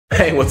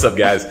Hey, what's up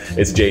guys?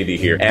 It's JD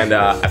here, and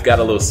I've got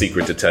a little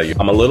secret to tell you.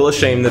 I'm a little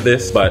ashamed of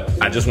this, but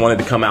I just wanted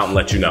to come out and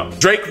let you know.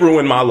 Drake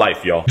ruined my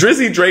life, y'all.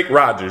 Drizzy Drake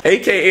Rogers,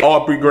 aka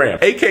Aubrey Graham,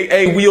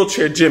 aka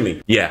Wheelchair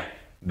Jimmy. Yeah,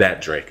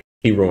 that Drake.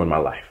 He ruined my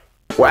life.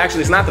 Well, actually,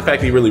 it's not the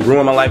fact that he really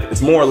ruined my life.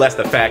 It's more or less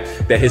the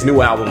fact that his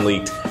new album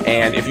leaked,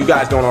 and if you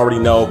guys don't already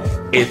know,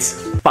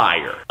 it's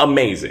fire.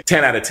 Amazing.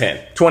 10 out of 10.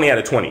 20 out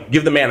of 20.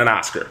 Give the man an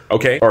Oscar,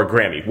 okay? Or a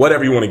Grammy.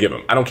 Whatever you want to give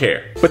him. I don't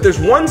care. But there's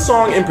one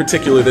song in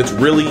particular that's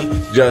really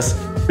just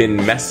been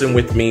messing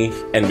with me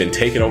and been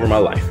taking over my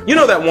life. You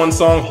know that one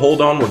song,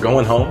 Hold On, We're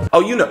Going Home?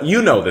 Oh, you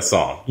know the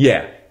song.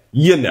 Yeah,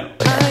 you know.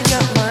 I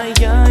got my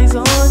eyes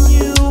on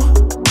you.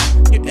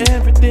 You're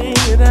everything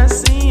that I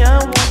see. I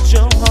want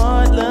your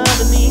heart, love,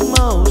 and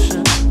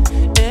emotion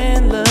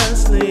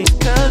endlessly.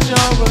 'Cause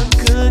you're a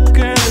good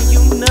girl and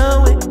you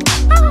know it.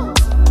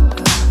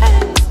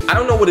 I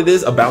don't know what it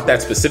is about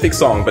that specific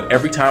song, but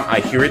every time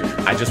I hear it,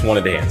 I just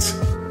want to dance.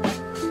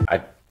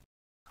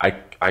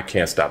 I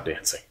can't stop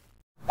dancing.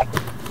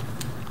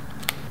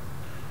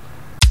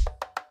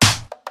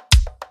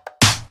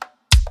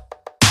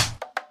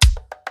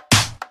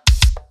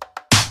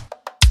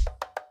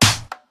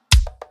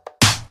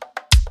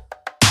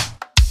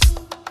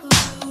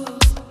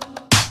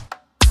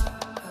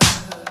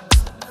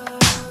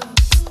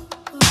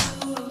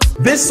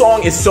 This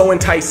song is so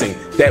enticing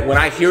that when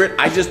I hear it,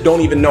 I just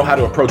don't even know how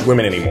to approach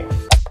women anymore.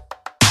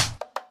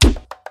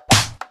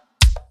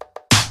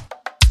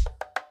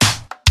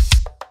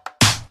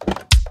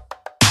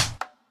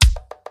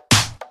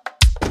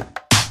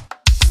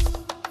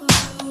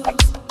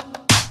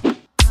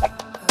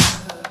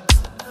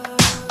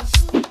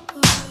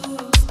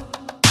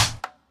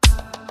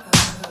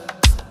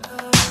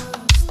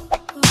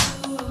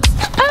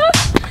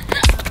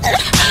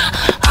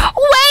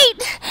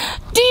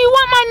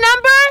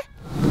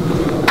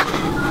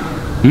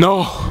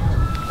 No,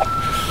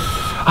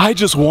 I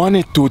just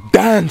wanted to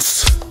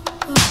dance.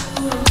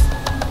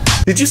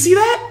 Did you see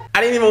that?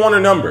 I didn't even want her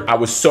number. I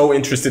was so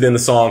interested in the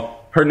song.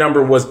 Her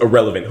number was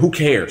irrelevant. Who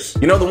cares?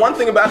 You know, the one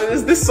thing about it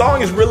is this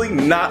song is really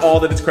not all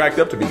that it's cracked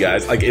up to be,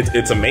 guys. Like,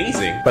 it's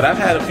amazing. But I've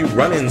had a few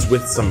run-ins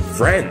with some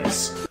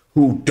friends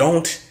who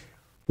don't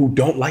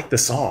like the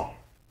song.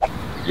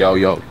 Yo,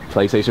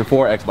 PlayStation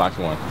 4, Xbox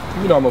One.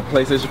 You know I'm a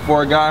PlayStation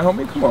 4 guy,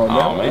 homie. Come on, man.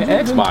 Oh,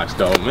 man, Xbox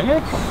though,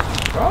 man.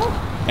 Bro.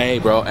 Hey,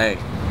 bro, hey.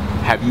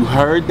 Have you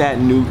heard that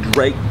new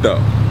Drake,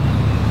 though?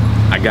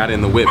 I got it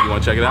in the whip. You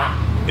wanna check it out?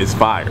 It's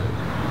fire.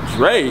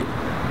 Drake?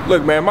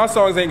 Look, man, my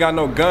songs ain't got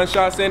no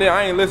gunshots in it.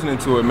 I ain't listening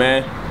to it,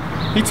 man.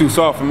 He too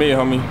soft for me,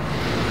 homie.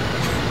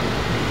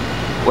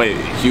 Wait,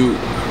 you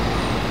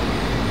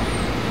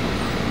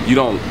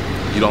don't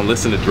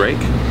listen to Drake?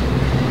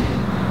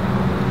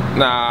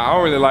 Nah, I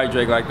don't really like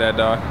Drake like that,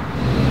 dog.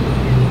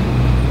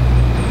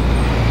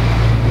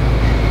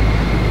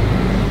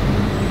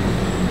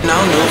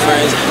 No new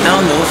friends,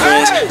 no new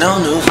friends, no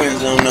new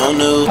friends, no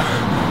new.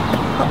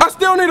 I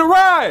still need a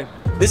ride!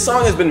 This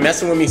song has been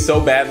messing with me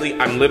so badly,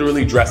 I'm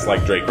literally dressed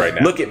like Drake right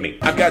now. Look at me.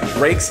 I've got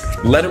Drake's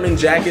Letterman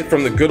jacket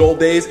from the good old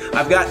days.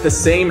 I've got the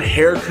same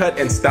haircut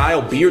and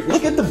style beard.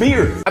 Look at the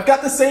beard. I've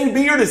got the same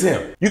beard as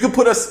him. You could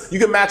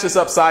match us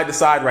up side to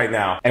side right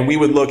now, and we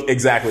would look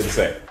exactly the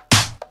same.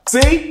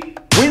 See?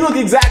 We look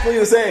exactly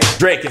the same.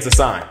 Drake, it's a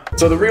sign.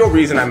 So the real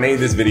reason I made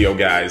this video,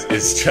 guys,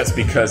 is just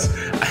because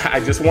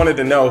I just wanted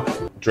to know,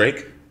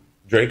 Drake,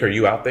 are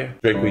you out there?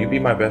 Drake, will you be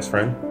my best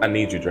friend? I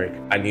need you, Drake.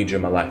 I need you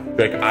in my life.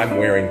 Drake, I'm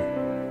wearing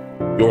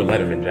your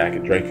Letterman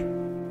jacket, Drake.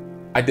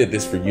 I did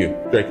this for you.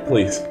 Drake,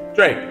 please.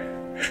 Drake,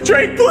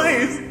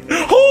 please.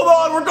 Hold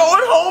on, we're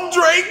going home,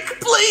 Drake,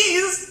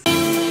 please.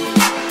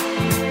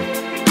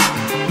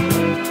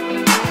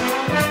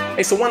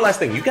 Hey, so one last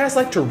thing. You guys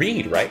like to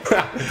read, right?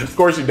 Of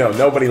course you don't.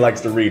 Nobody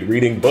likes to read.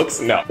 Reading books?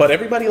 No. But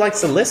everybody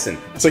likes to listen.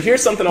 So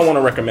here's something I want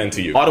to recommend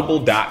to you.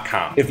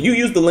 Audible.com. If you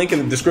use the link in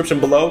the description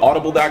below,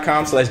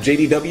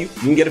 audible.com/JDW, you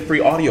can get a free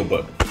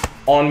audiobook.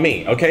 On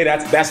me, okay?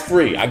 That's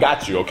free. I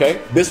got you, okay?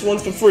 This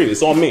one's for free.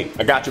 It's on me.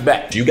 I got your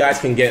back. You guys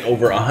can get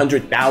over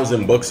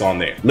 100,000 books on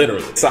there.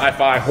 Literally.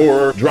 Sci-fi,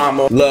 horror,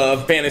 drama,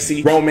 love,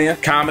 fantasy, romance,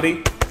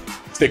 comedy.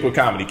 Stick with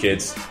comedy,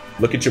 kids.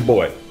 Look at your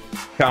boy.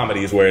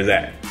 Comedy is where it's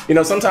at. You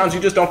know, sometimes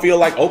you just don't feel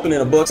like opening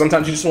a book.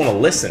 Sometimes you just want to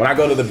listen. When I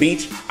go to the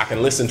beach, I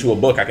can listen to a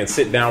book. I can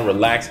sit down,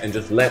 relax, and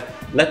just let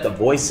the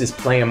voices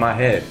play in my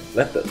head.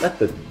 Let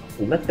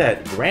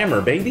that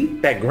grammar, baby.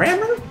 That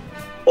grammar?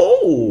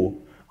 Oh.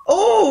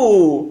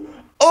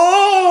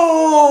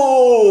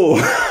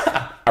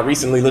 I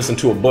recently listened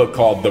to a book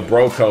called The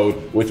Bro Code,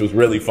 which was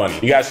really funny.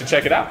 You guys should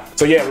check it out.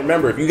 So yeah,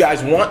 remember, if you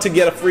guys want to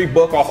get a free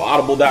book off of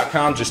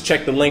audible.com, just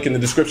check the link in the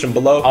description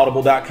below,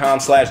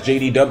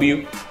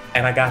 audible.com/JDW,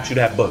 and I got you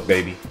that book,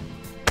 baby.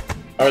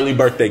 Early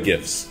birthday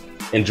gifts.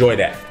 Enjoy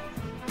that.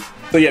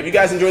 So yeah, if you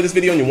guys enjoyed this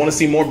video and you want to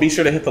see more, be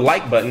sure to hit the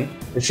like button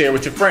and share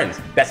with your friends.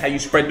 That's how you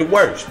spread the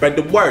word. Spread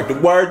the word. The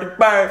word, the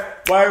bird.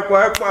 Word,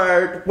 word,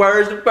 word. The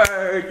word's the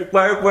bird. The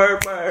word,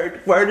 word,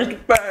 word. The word is the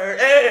bird.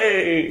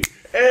 Hey!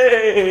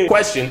 Hey.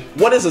 Question,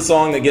 what is a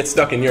song that gets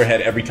stuck in your head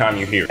every time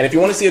you hear it? And if you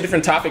want to see a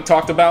different topic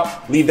talked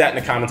about, leave that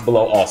in the comments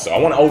below also. I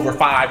want over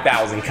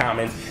 5,000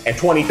 comments and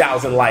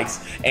 20,000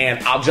 likes, and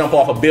I'll jump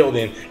off a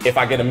building if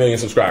I get 1 million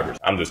subscribers.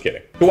 I'm just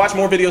kidding. To watch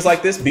more videos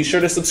like this, be sure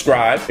to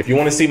subscribe. If you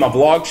want to see my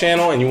vlog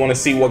channel and you want to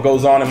see what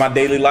goes on in my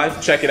daily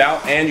life, check it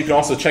out. And you can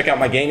also check out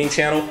my gaming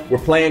channel. We're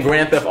playing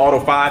Grand Theft Auto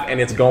 5 and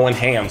it's going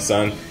ham,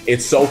 son.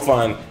 It's so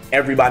fun.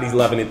 Everybody's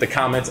loving it. The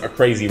comments are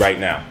crazy right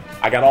now.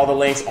 I got all the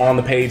links on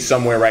the page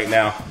somewhere right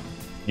now.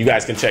 You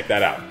guys can check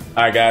that out.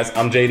 All right, guys,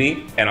 I'm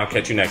JD, and I'll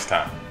catch you next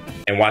time.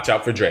 And watch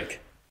out for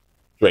Drake.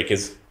 Drake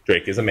is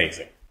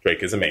amazing.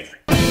 Drake is amazing.